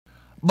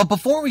But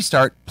before we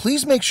start,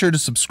 please make sure to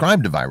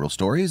subscribe to Viral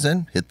Stories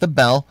and hit the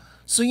bell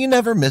so you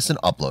never miss an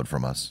upload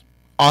from us.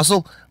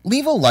 Also,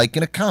 leave a like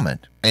and a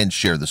comment, and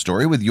share the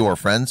story with your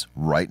friends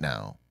right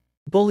now.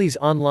 Bullies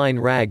online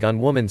rag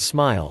on woman's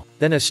smile,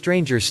 then a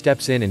stranger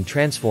steps in and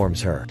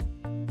transforms her.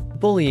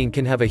 Bullying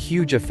can have a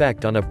huge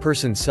effect on a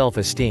person's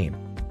self-esteem.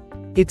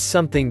 It's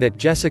something that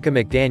Jessica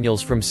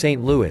McDaniels from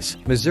St. Louis,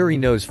 Missouri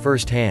knows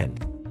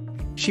firsthand.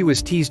 She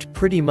was teased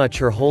pretty much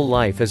her whole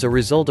life as a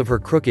result of her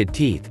crooked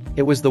teeth.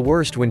 It was the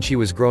worst when she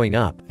was growing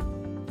up.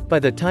 By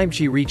the time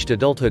she reached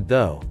adulthood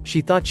though,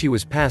 she thought she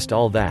was past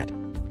all that.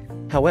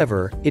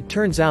 However, it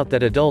turns out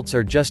that adults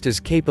are just as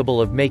capable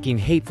of making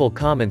hateful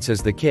comments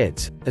as the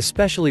kids,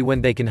 especially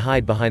when they can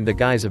hide behind the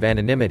guise of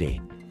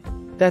anonymity.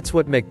 That's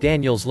what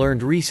McDaniels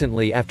learned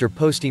recently after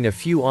posting a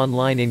few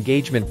online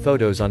engagement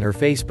photos on her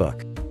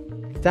Facebook.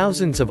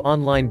 Thousands of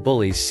online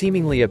bullies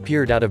seemingly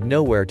appeared out of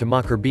nowhere to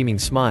mock her beaming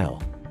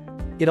smile.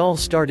 It all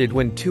started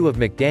when two of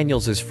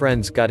McDaniels'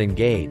 friends got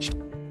engaged.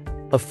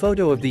 A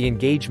photo of the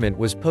engagement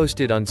was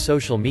posted on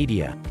social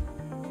media.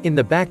 In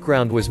the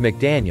background was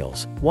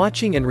McDaniels,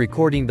 watching and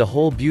recording the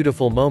whole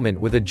beautiful moment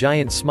with a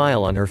giant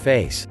smile on her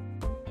face.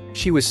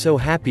 She was so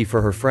happy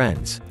for her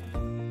friends.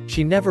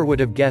 She never would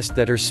have guessed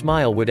that her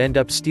smile would end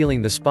up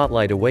stealing the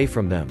spotlight away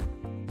from them.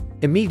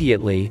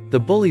 Immediately, the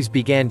bullies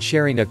began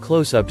sharing a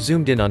close-up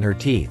zoomed in on her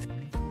teeth.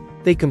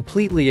 They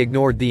completely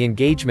ignored the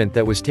engagement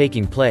that was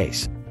taking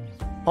place.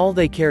 All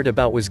they cared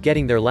about was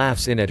getting their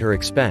laughs in at her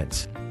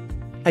expense.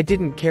 "I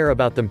didn't care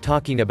about them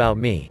talking about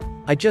me.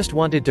 I just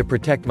wanted to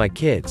protect my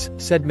kids,"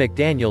 said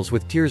McDaniels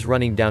with tears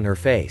running down her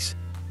face.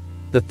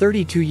 The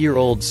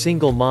 32-year-old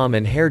single mom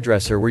and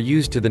hairdresser were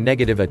used to the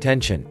negative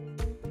attention.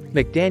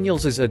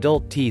 McDaniels'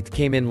 adult teeth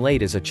came in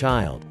late as a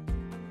child.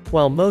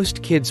 While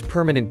most kids'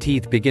 permanent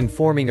teeth begin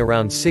forming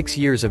around 6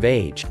 years of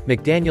age,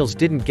 McDaniels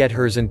didn't get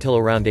hers until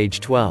around age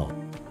 12.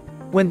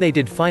 When they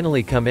did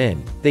finally come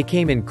in, they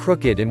came in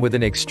crooked and with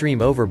an extreme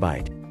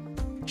overbite.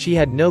 She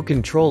had no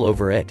control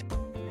over it.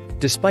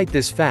 Despite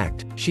this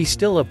fact, she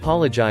still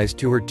apologized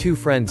to her two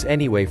friends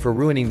anyway for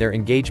ruining their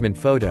engagement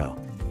photo.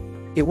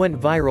 It went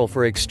viral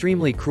for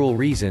extremely cruel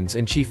reasons,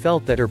 and she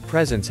felt that her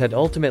presence had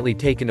ultimately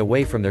taken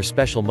away from their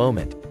special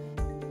moment.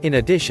 In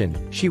addition,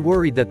 she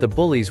worried that the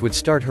bullies would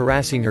start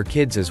harassing her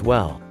kids as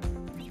well.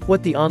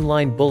 What the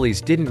online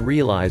bullies didn't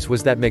realize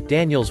was that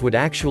McDaniels would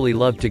actually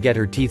love to get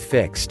her teeth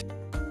fixed.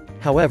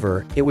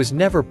 However, it was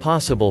never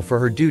possible for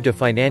her due to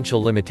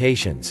financial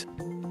limitations.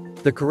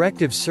 The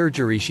corrective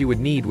surgery she would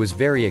need was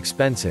very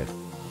expensive.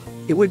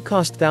 It would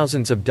cost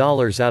thousands of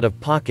dollars out of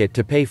pocket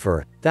to pay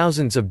for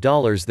thousands of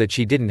dollars that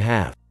she didn't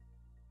have.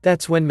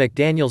 That's when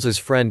McDaniels'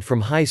 friend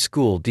from high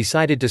school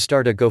decided to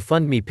start a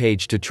GoFundMe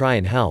page to try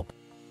and help.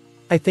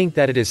 I think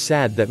that it is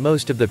sad that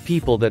most of the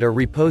people that are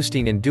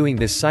reposting and doing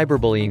this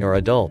cyberbullying are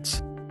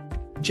adults.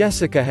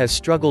 Jessica has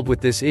struggled with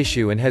this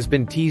issue and has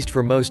been teased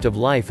for most of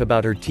life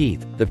about her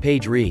teeth, the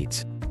page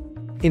reads.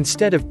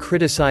 Instead of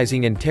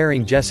criticizing and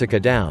tearing Jessica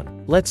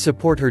down, let's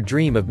support her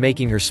dream of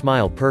making her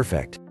smile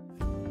perfect.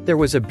 There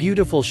was a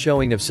beautiful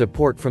showing of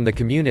support from the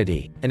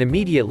community, and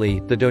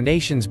immediately, the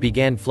donations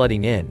began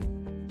flooding in.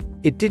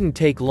 It didn't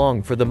take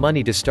long for the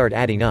money to start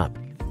adding up.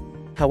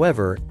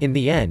 However, in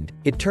the end,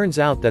 it turns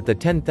out that the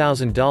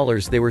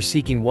 $10,000 they were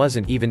seeking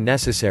wasn't even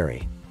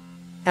necessary.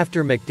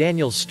 After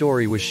McDaniels'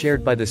 story was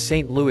shared by the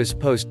St. Louis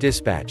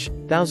Post-Dispatch,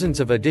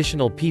 thousands of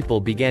additional people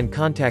began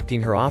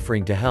contacting her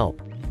offering to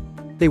help.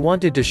 They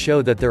wanted to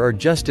show that there are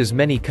just as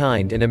many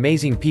kind and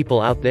amazing people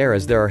out there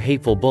as there are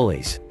hateful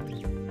bullies.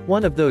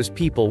 One of those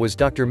people was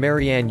Dr.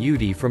 Marianne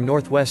Udy from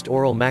Northwest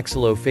Oral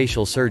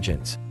Maxillofacial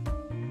Surgeons.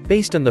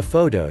 Based on the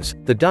photos,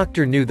 the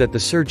doctor knew that the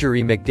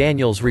surgery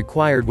McDaniels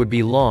required would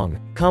be long,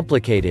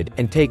 complicated,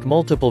 and take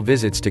multiple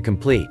visits to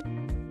complete.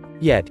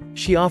 Yet,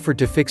 she offered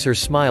to fix her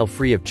smile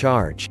free of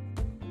charge.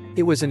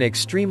 It was an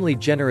extremely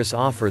generous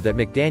offer that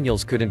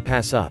McDaniels couldn't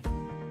pass up.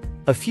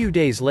 A few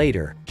days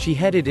later, she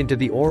headed into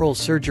the oral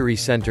surgery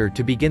center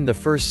to begin the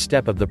first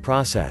step of the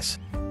process.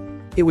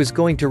 It was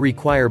going to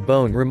require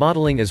bone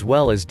remodeling as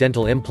well as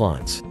dental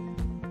implants.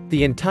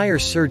 The entire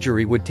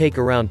surgery would take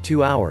around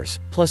 2 hours,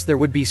 plus there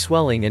would be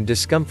swelling and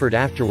discomfort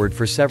afterward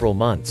for several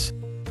months.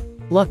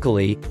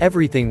 Luckily,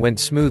 everything went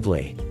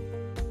smoothly.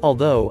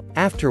 Although,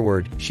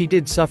 afterward, she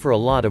did suffer a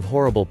lot of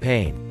horrible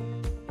pain.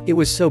 It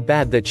was so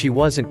bad that she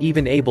wasn't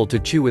even able to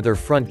chew with her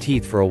front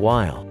teeth for a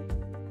while.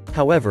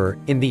 However,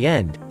 in the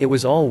end, it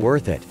was all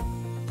worth it.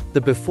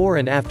 The before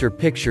and after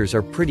pictures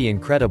are pretty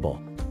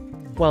incredible.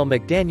 While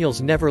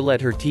McDaniels never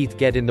let her teeth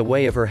get in the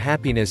way of her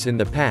happiness in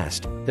the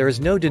past, there is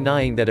no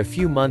denying that a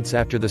few months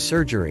after the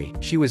surgery,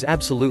 she was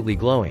absolutely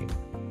glowing.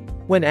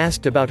 When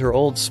asked about her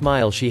old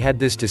smile, she had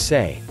this to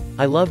say,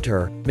 "I loved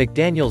her,"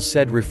 McDaniels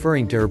said,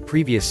 referring to her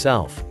previous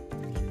self.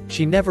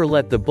 She never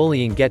let the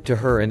bullying get to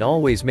her and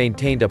always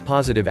maintained a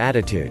positive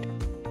attitude.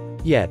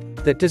 Yet,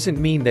 that doesn't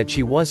mean that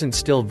she wasn't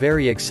still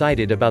very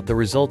excited about the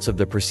results of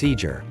the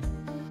procedure.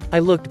 "I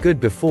looked good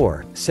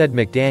before," said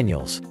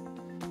McDaniels.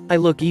 "I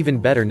look even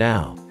better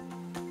now."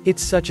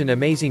 It's such an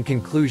amazing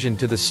conclusion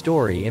to the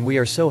story, and we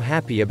are so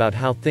happy about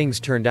how things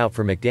turned out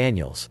for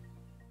McDaniels.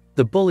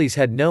 The bullies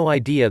had no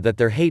idea that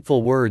their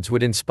hateful words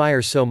would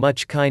inspire so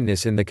much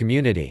kindness in the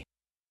community.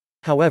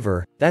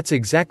 However, that's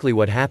exactly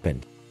what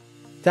happened.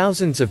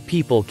 Thousands of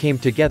people came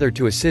together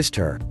to assist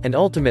her, and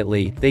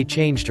ultimately, they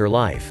changed her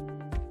life.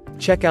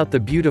 Check out the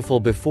beautiful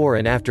before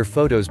and after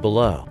photos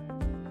below.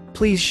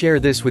 Please share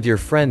this with your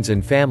friends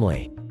and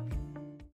family.